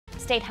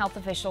State health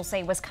officials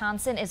say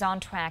Wisconsin is on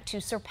track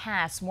to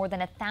surpass more than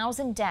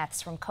 1,000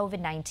 deaths from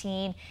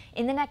COVID-19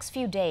 in the next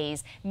few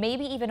days,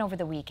 maybe even over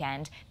the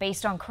weekend,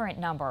 based on current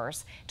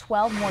numbers.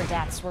 12 more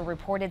deaths were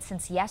reported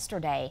since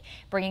yesterday,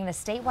 bringing the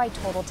statewide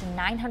total to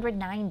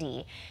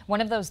 990.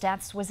 One of those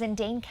deaths was in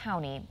Dane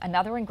County,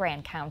 another in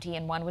Grant County,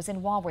 and one was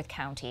in Walworth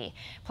County.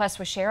 Plus,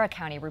 Waushara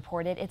County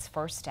reported its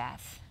first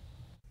death.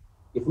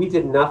 If we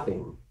did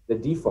nothing, the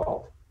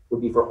default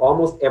would be for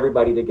almost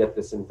everybody to get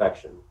this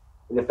infection.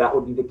 And if that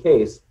would be the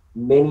case,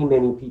 many,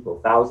 many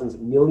people, thousands,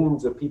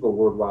 millions of people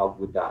worldwide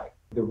would die.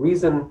 The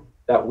reason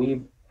that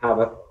we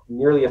have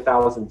nearly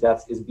 1,000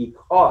 deaths is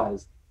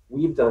because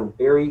we've done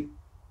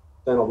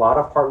a lot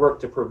of hard work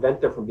to prevent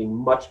there from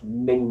being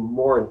many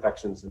more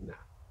infections than that.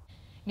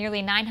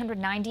 Nearly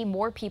 990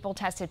 more people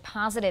tested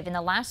positive in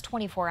the last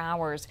 24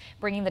 hours,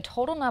 bringing the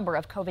total number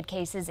of COVID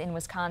cases in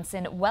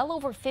Wisconsin well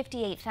over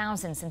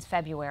 58,000 since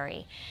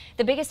February.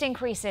 The biggest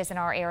increases in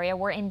our area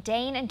were in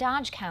Dane and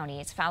Dodge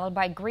counties, followed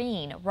by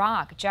Greene,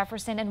 Rock,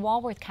 Jefferson, and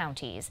Walworth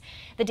counties.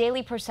 The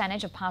daily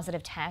percentage of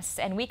positive tests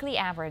and weekly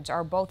average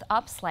are both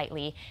up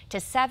slightly to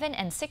 7%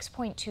 and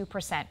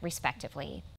 6.2% respectively.